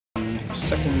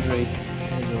secondary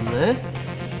is on there.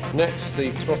 Next,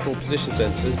 the throttle position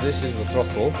sensors. This is the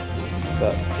throttle,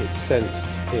 but it's sensed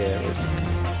here,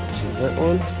 which is that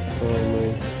one.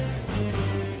 Primary.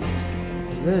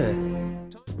 It's there.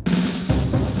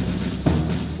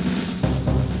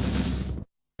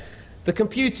 The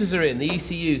computers are in, the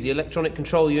ECUs, the electronic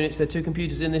control units. There are two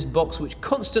computers in this box which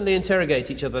constantly interrogate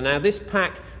each other. Now this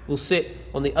pack will sit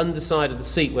on the underside of the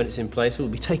seat when it's in place. We'll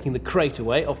be taking the crate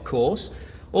away, of course.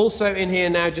 Also in here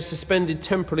now, just suspended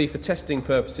temporarily for testing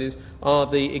purposes, are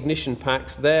the ignition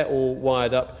packs. They're all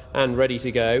wired up and ready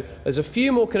to go. There's a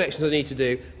few more connections I need to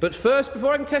do, but first,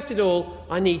 before I can test it all,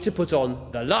 I need to put on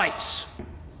the lights.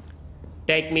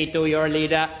 Take me to your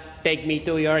leader, take me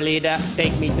to your leader,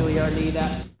 take me to your leader.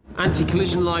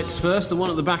 Anti-collision lights first. The one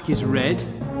at the back is red.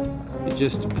 It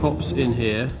just pops in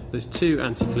here. There's two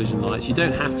anti-collision lights. You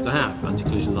don't have to have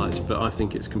anti-collision lights, but I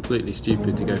think it's completely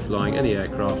stupid to go flying any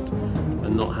aircraft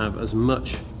and not have as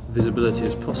much visibility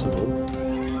as possible.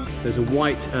 There's a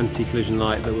white anti-collision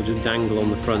light that will just dangle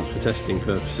on the front for testing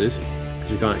purposes,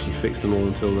 because we can't actually fix them all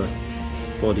until the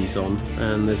body's on.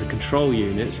 And there's a control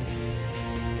unit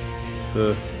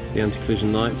for the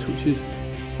anti-collision lights, which is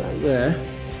back there,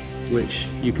 which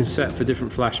you can set for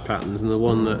different flash patterns, and the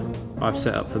one that I've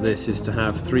set up for this is to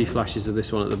have 3 flashes of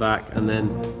this one at the back and then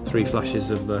 3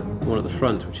 flashes of the one at the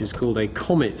front, which is called a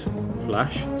comet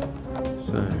flash.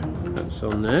 So that's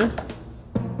on there.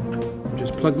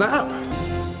 Just plug that up.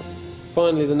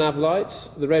 Finally, the nav lights,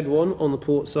 the red one on the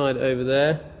port side over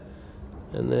there,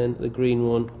 and then the green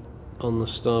one on the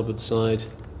starboard side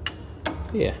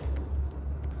here.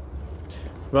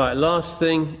 Right, last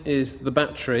thing is the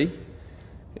battery.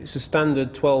 It's a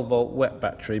standard 12-volt wet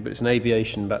battery, but it's an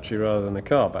aviation battery rather than a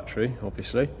car battery,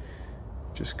 obviously.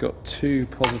 Just got 2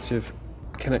 positive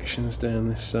connections down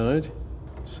this side.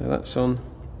 So that's on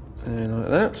there like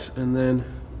that. And then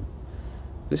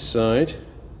this side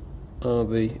are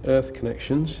the earth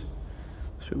connections.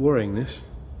 It's a bit worrying, this.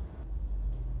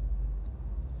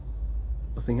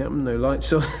 Nothing happened, no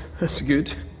lights on. That's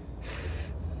good.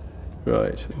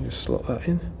 Right, we can just slot that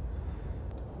in.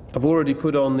 I've already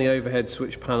put on the overhead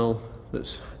switch panel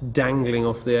that's dangling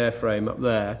off the airframe up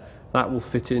there. That will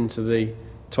fit into the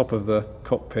top of the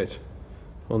cockpit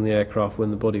on the aircraft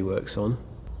when the body works on.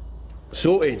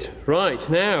 Sorted. Right,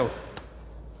 now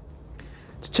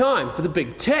it's time for the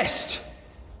big test.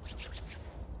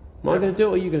 Am I going to do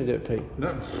it or are you going to do it, Pete?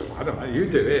 No, I don't know, you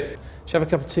do it. Shall I have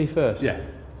a cup of tea first? Yeah.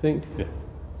 Think? Yeah.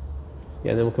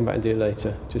 Yeah, and then we'll come back and do it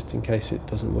later, just in case it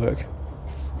doesn't work.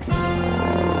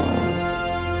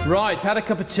 Right, had a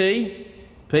cup of tea.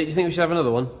 Pete, do you think we should have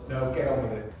another one? No, get on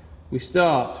with it. We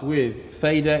start with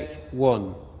FADEC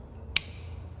 1.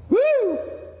 Woo!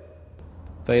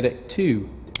 FADEC 2.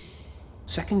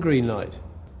 Second green light.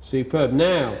 Superb.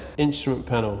 Now, instrument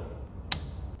panel.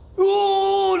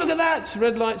 Oh, look at that!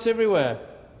 Red lights everywhere.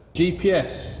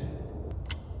 GPS.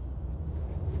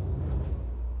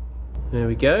 There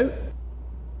we go.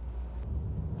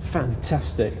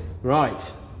 Fantastic. Right.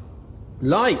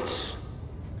 Lights.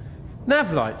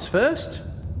 Nav lights first.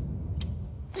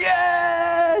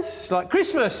 Yes! It's like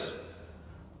Christmas.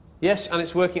 Yes, and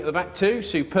it's working at the back too.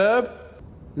 Superb.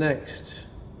 Next,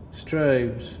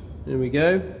 strobes. There we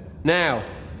go. Now,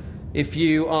 if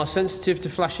you are sensitive to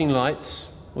flashing lights,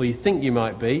 or you think you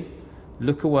might be,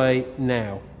 look away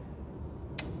now.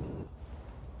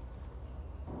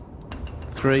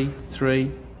 3,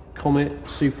 3, comet,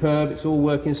 superb. It's all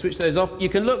working. Switch those off. You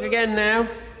can look again now.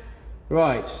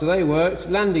 Right, so they worked.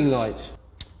 Landing light.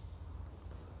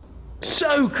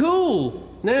 So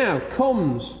cool! Now,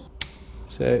 comms.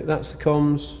 So that's the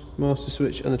comms master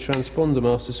switch and the transponder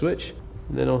master switch.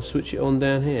 And then I'll switch it on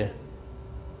down here.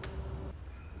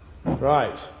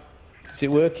 Right. Is it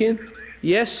working?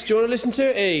 Yes, do you want to listen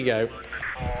to it? Here you go. 450,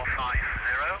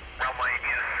 runway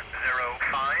is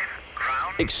 05,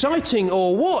 ground. Exciting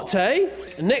or what, eh?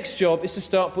 The next job is to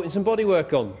start putting some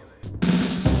bodywork on.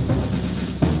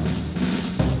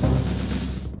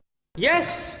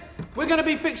 Yes, we're going to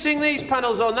be fixing these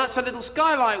panels on. That's a little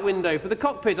skylight window for the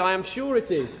cockpit, I am sure it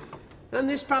is. And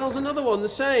this panel's another one, the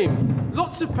same.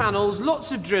 Lots of panels,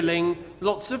 lots of drilling,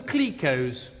 lots of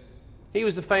Clicquots. He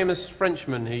was the famous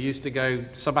Frenchman who used to go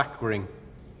subaquaring.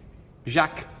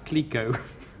 Jacques Clicquot.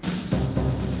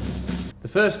 The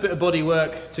first bit of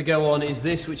bodywork to go on is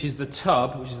this, which is the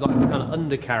tub, which is like the kind of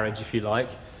undercarriage, if you like,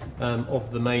 of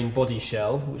the main body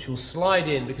shell, which will slide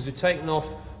in because we've taken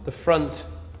off the front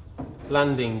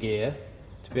landing gear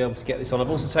to be able to get this on. I've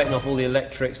also taken off all the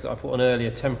electrics that I put on earlier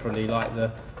temporarily, like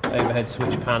the overhead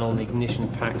switch panel and the ignition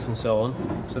packs and so on,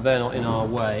 so they're not in our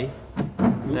way.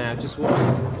 Now just watch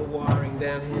the wiring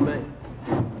down here, mate.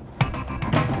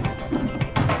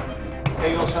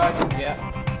 Okay, your side? Yeah.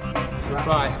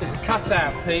 Right, there's a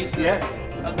cutout, Pete. Yeah.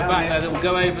 At the back there that will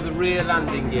go over the rear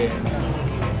landing gear.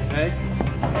 Okay?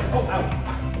 Oh, ow.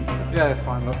 Yeah, that's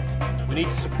fine, look. We need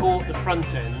to support the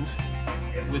front end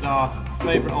with our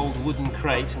favourite old wooden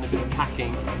crate and a bit of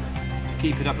packing to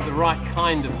keep it up at the right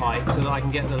kind of height so that I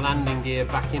can get the landing gear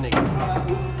back in again,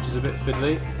 which is a bit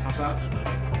fiddly. How's that?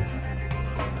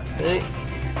 Okay.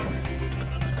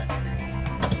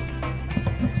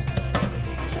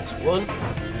 That's one.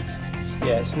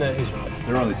 Yeah, it's no, it's right.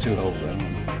 There are only 2 holes there.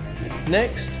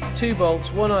 Next, 2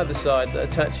 bolts, one either side, that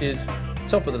attaches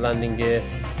top of the landing gear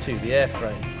to the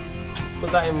airframe.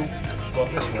 Put that in, what,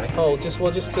 this way? Oh, just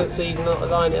so you can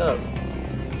line it up.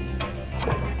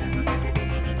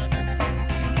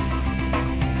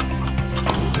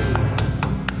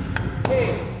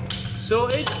 Okay,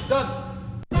 sorted, done.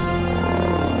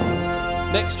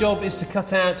 Next job is to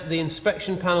cut out the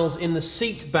inspection panels in the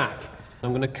seat back. I'm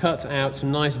going to cut out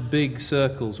some nice big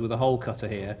circles with a hole cutter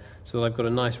here so that I've got a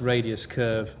nice radius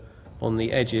curve on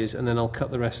the edges, and then I'll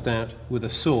cut the rest out with a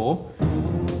saw.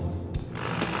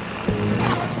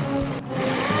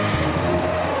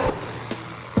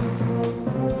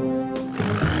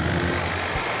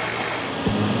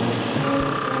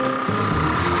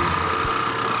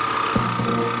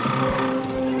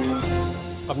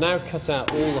 I've now cut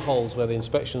out all the holes where the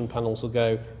inspection panels will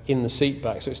go in the seat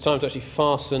back, so it's time to actually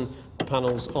fasten the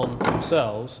panels on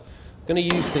themselves. I'm going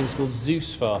to use things called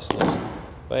Zeus fasteners.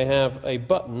 They have a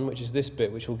button, which is this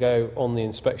bit, which will go on the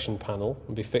inspection panel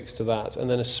and be fixed to that, and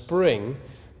then a spring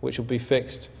which will be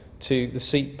fixed to the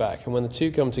seat back. And when the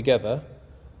two come together,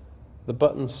 the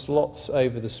button slots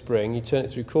over the spring, you turn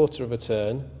it through 1/4 of a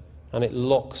turn, and it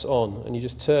locks on, and you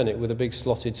just turn it with a big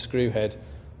slotted screw head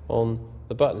on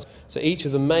the buttons. So each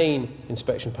of the main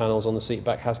inspection panels on the seat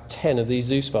back has 10 of these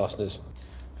Zeus fasteners.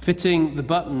 Fitting the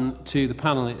button to the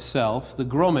panel itself, the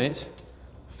grommet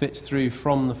fits through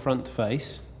from the front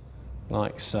face,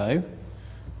 like so,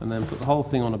 and then put the whole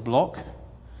thing on a block,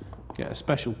 get a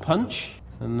special punch,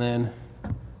 and then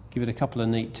give it a couple of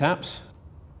neat taps,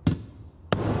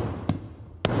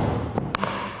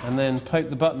 and then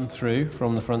poke the button through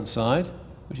from the front side,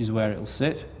 which is where it'll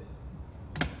sit.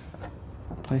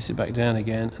 Place it back down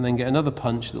again, and then get another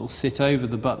punch that will sit over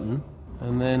the button,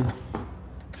 and then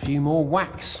a few more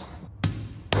whacks.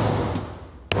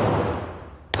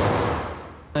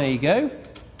 There you go.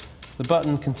 The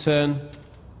button can turn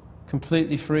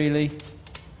completely freely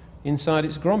inside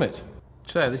its grommet.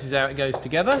 So this is how it goes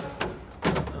together,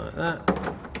 like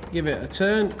that. Give it a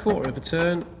turn, 1/4 of a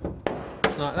turn,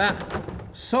 like that.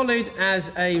 Solid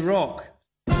as a rock.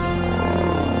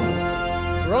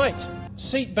 Right.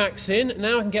 Seat back's in,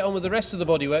 now I can get on with the rest of the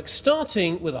bodywork,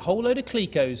 starting with a whole load of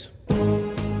clecos.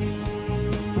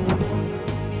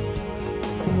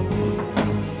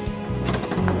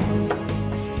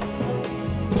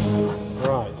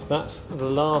 Right, that's the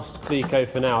last cleco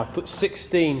for now. I've put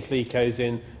 16 clecos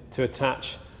in to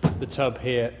attach the tub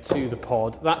here to the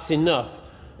pod. That's enough.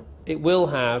 It will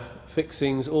have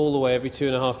fixings all the way, every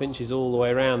 2.5 inches all the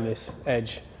way around this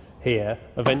edge here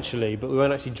eventually, but we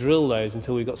won't actually drill those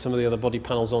until we've got some of the other body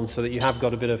panels on, so that you have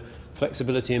got a bit of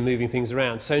flexibility in moving things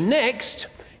around. So next,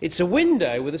 it's a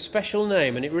window with a special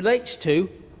name, and it relates to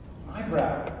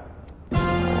Eyebrow.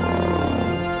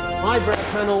 eyebrow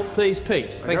panel, please,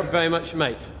 Pete. Thank you very much,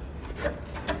 mate.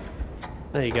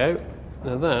 There you go.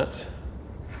 Now that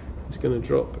is going to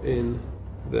drop in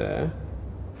there.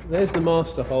 There's the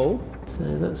master hole, so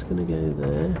that's going to go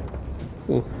there.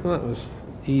 Oh, that was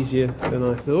easier than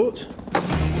I thought.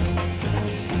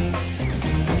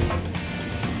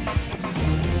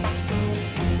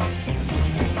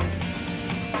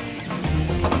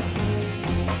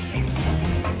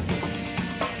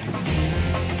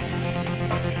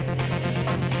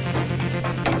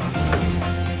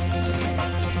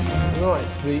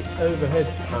 Right, the overhead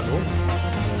panel.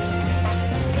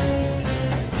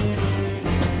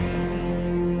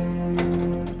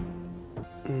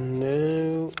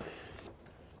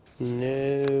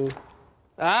 No.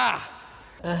 Ah!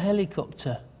 A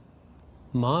helicopter.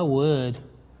 My word.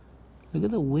 Look at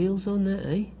the wheels on that,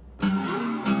 eh?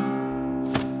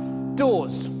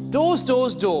 Doors. Doors,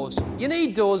 doors, doors. You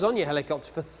need doors on your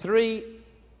helicopter for three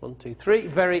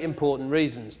very important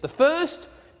reasons. The first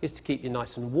is to keep you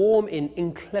nice and warm in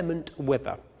inclement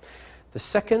weather. The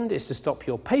second is to stop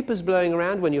your papers blowing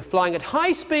around when you're flying at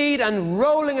high speed and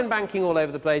rolling and banking all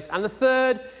over the place. And the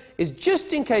third is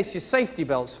just in case your safety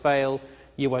belts fail,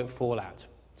 you won't fall out.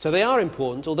 So they are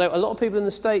important, although a lot of people in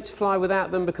the States fly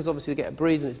without them because obviously they get a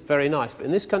breeze and it's very nice. But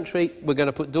in this country, we're going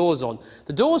to put doors on.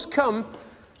 The doors come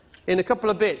in a couple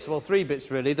of bits, well, 3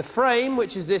 bits really. The frame,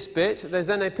 which is this bit, there's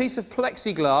then a piece of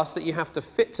plexiglass that you have to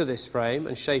fit to this frame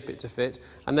and shape it to fit,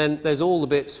 and then there's all the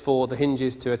bits for the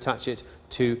hinges to attach it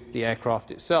to the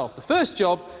aircraft itself. The first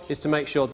job is to make sure